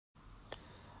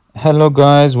Hello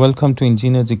guys, welcome to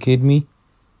Engineers Academy.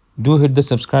 Do hit the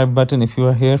subscribe button if you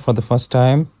are here for the first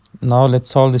time. Now let's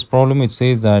solve this problem. It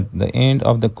says that the end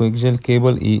of the coaxial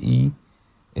cable AE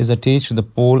is attached to the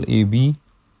pole AB,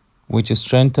 which is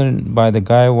strengthened by the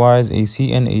guy wires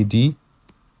AC and AD.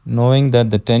 Knowing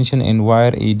that the tension in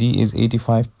wire AD is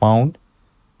 85 pound,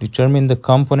 determine the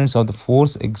components of the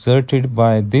force exerted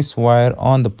by this wire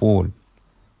on the pole.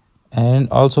 And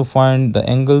also find the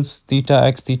angles theta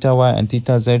x, theta y and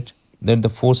theta z that the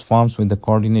force forms with the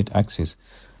coordinate axis.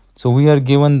 So we are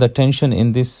given the tension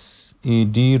in this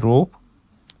AD rope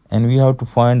and we have to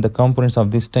find the components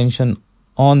of this tension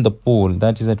on the pole,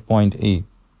 that is at point A.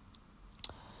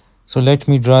 So let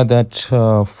me draw that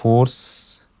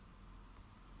force.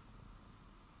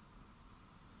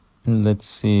 Let's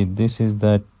see, this is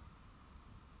that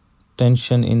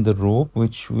tension in the rope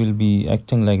which will be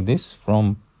acting like this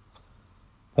from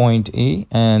point A,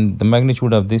 and the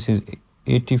magnitude of this is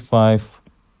 85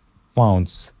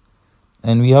 pounds,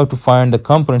 and we have to find the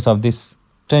components of this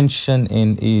tension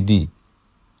in AD.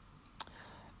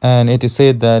 And it is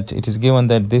said that it is given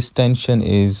that this tension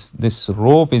is, this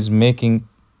rope is making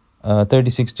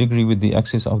 36 degree with the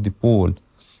axis of the pole.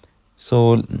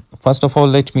 So first of all,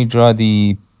 let me draw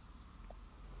the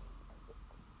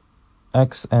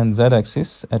x and z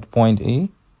axis at point A.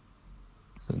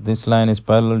 So this line is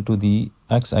parallel to the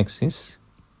x-axis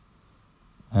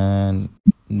and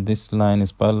this line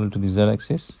is parallel to the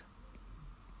z-axis.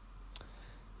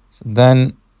 So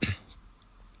then,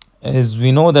 as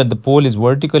we know that the pole is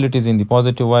vertical, it is in the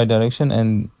positive y direction,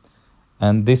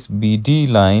 and this BD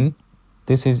line,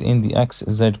 this is in the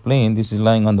xz plane, this is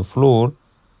lying on the floor.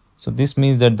 So this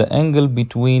means that the angle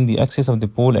between the axis of the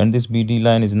pole and this BD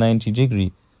line is 90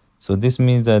 degree. So this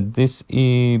means that this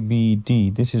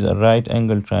ABD, this is a right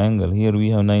angle triangle. Here we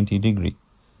have 90 degree.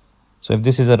 So if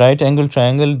this is a right angle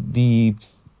triangle,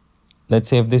 let's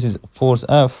say if this is force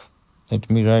F, let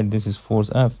me write this is force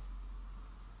F.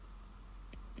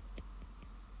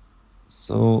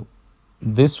 So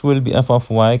this will be F of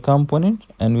Y component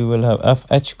and we will have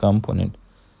FH component.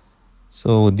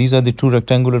 So these are the two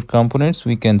rectangular components.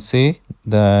 We can say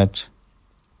that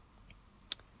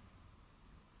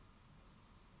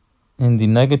in the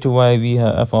negative Y we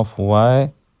have F of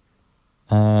Y,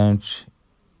 and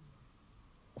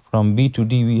from B to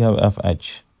D we have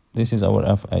FH. This is our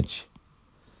FH.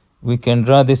 We can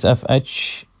draw this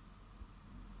FH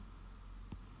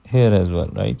here as well,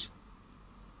 right?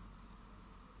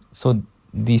 So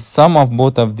the sum of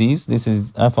both of these, this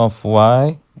is F of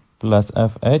Y plus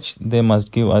FH, they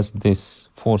must give us this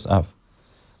force F.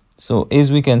 So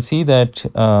as we can see that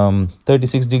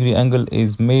 36 degree angle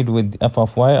is made with F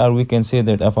of Y, or we can say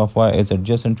that F of Y is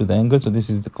adjacent to the angle. So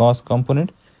this is the cos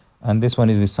component and this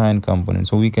one is the sine component.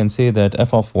 So we can say that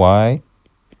F of Y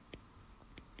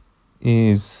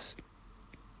is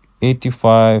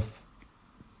 85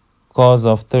 cos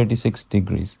of 36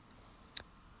 degrees.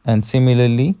 And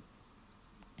similarly,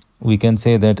 we can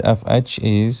say that FH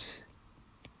is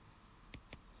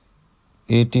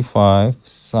 85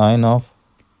 sine of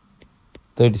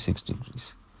 36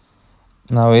 degrees.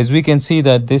 Now, as we can see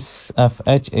that this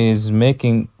FH is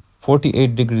making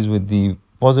 48 degrees with the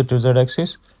positive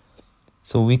z-axis.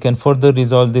 So we can further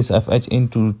resolve this FH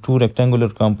into two rectangular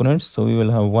components. So we will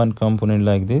have one component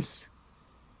like this.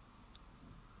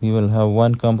 We will have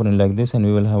one component like this, and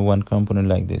we will have one component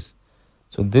like this.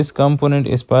 So this component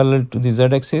is parallel to the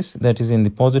z-axis, that is in the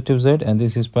positive z, and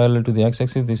this is parallel to the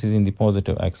x-axis, this is in the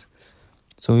positive x.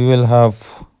 So we will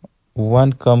have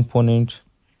one component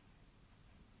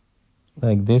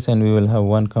like this, and we will have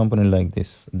one component like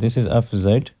this. This is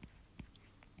Fz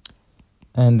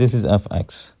and this is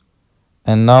Fx.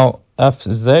 And now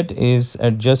Fz is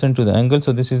adjacent to the angle,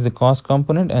 so this is the cos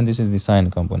component and this is the sine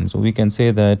component. So we can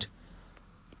say that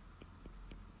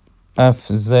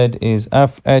Fz is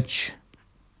Fh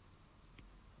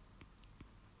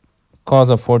cos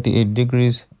of 48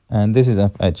 degrees and this is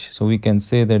Fh. So we can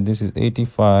say that this is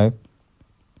 85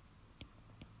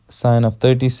 sine of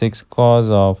 36 cos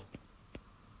of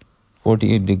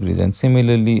 48 degrees. And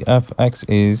similarly, Fx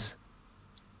is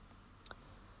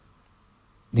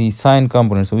the sine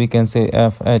component. So we can say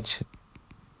Fh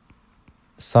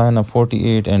sine of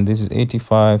 48 and this is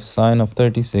 85 sine of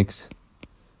 36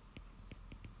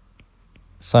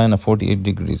 sine of 48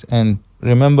 degrees. And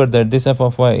remember that this F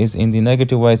of Y is in the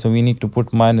negative Y, so we need to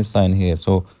put minus sign here.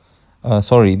 So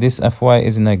sorry, this Fy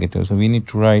is negative, so we need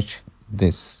to write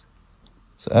this.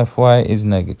 So Fy is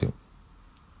negative.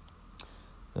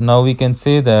 Now we can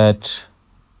say that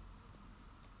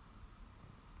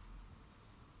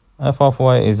F of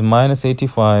Y is minus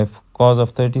 85 cos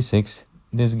of 36.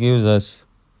 This gives us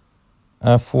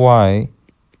Fy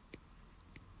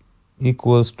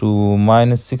equals to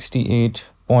minus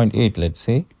 68.8, let's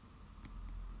say,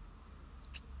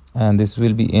 and this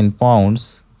will be in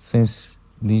pounds since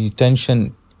the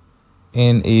tension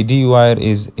in a D wire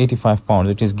is 85 pounds.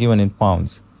 It is given in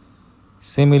pounds.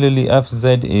 Similarly,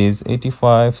 Fz is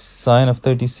 85 sine of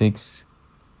 36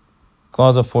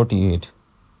 cos of 48.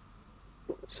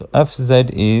 So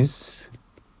Fz is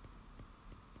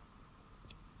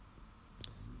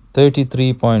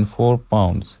 33.4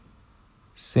 pounds.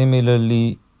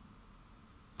 Similarly,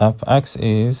 Fx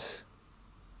is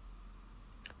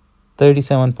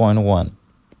 37.1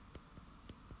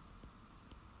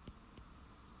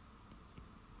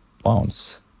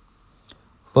 pounds.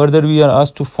 Further, we are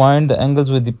asked to find the angles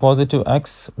with the positive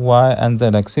x, y, and z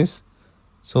axis.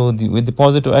 So with the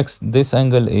positive x, this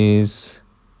angle is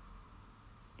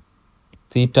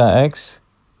theta x.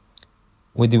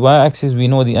 With the y-axis, we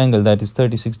know the angle, that is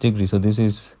 36 degrees. So this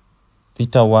is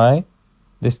theta y.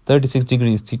 This 36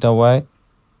 degrees is theta y.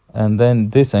 And then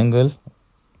this angle,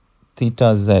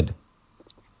 theta z.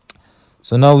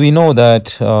 So now we know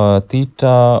that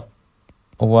theta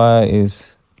y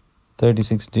is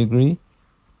 36 degree.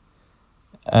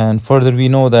 And further, we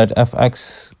know that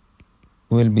fx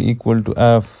will be equal to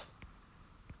f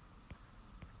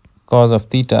cos of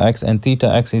theta x. And theta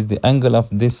x is the angle of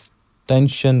this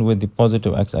tension with the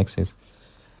positive x-axis.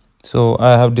 So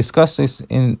I have discussed this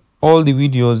in all the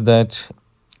videos that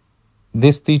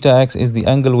this theta x is the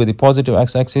angle with the positive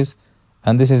x-axis,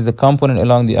 and this is the component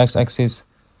along the x-axis.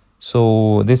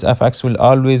 So this fx will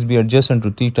always be adjacent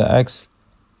to theta x.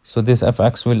 So this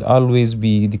fx will always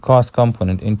be the cos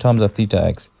component in terms of theta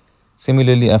x.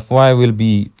 Similarly, fy will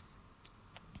be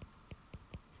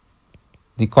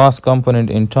the cos component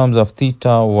in terms of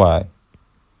theta y.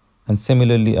 And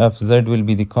similarly, fz will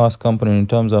be the cos component in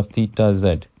terms of theta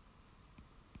z.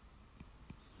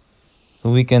 So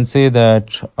we can say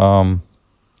that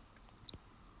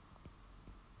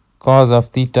cos of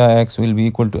theta x will be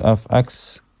equal to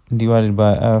fx divided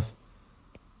by f,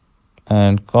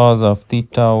 and cos of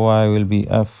theta y will be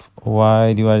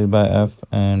fy divided by f,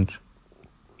 and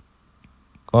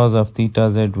cos of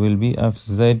theta z will be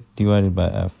fz divided by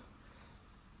f.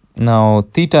 Now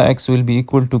theta x will be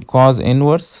equal to cos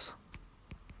inverse,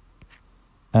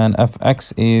 and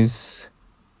fx is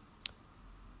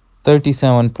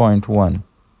 37.1,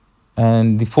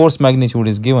 and the force magnitude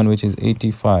is given, which is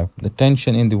 85. The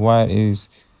tension in the wire is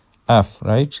F,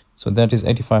 right? So that is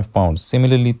 85 pounds.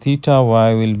 Similarly, theta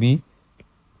y will be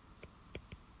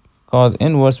cos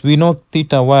inverse. We know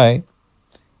theta y,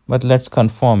 but let's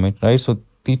confirm it, right? So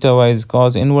theta y is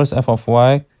cos inverse f of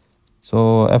y.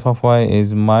 So f of y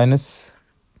is minus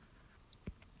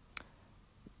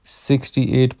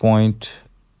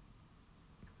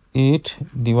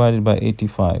 68.8 divided by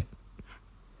 85.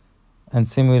 And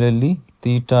similarly,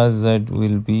 theta z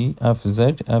will be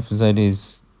fz. Fz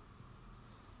is,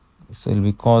 so it will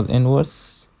be cos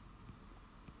inverse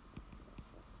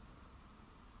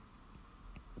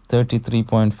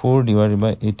 33.4 divided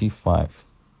by 85.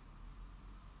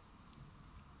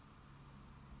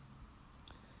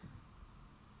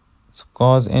 So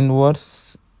cos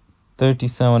inverse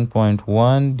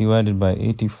 37.1 divided by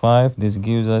 85. This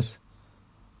gives us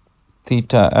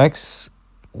theta x,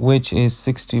 which is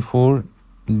 64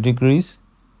 degrees,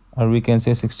 or we can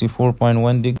say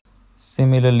 64.1 degrees.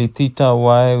 Similarly, theta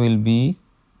y will be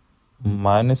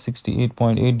minus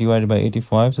 68.8 divided by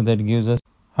 85, so that gives us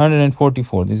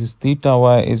 144. This is theta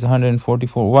y is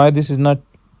 144. Why this is not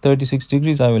 36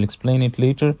 degrees, I will explain it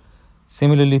later.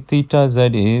 Similarly, theta z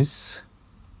is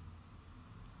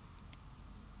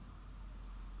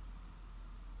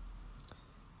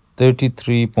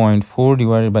 33.4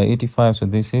 divided by 85, so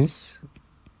this is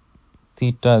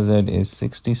theta z is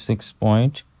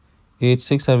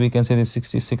 66.86, or we can say this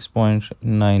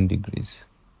 66.9 degrees.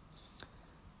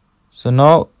 So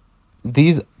now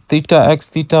these theta x,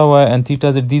 theta y, and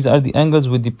theta z, these are the angles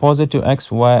with the positive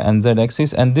x, y, and z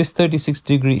axis, and this 36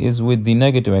 degree is with the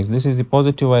negative x. This is the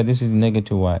positive y, this is the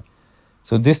negative y.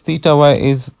 So this theta y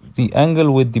is the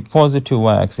angle with the positive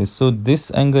y axis. So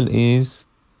this angle is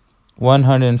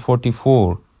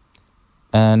 144,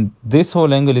 and this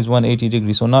whole angle is 180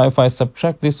 degrees. So now if I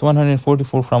subtract this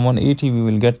 144 from 180, we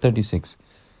will get 36.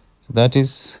 So that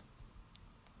is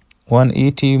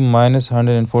 180 minus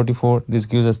 144. This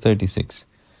gives us 36,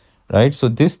 right? So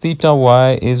this theta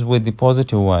y is with the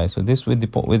positive y. So this with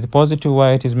the positive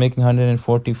y, it is making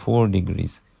 144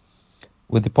 degrees.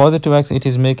 With the positive x, it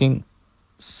is making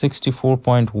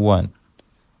 64.1,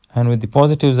 and with the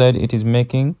positive z, it is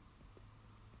making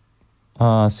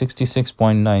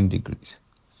 66.9 degrees.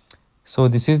 So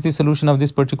this is the solution of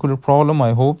this particular problem.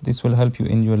 I hope this will help you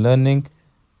in your learning.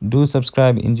 Do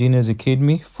subscribe Engineers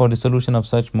Academy for the solution of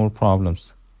such more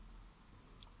problems.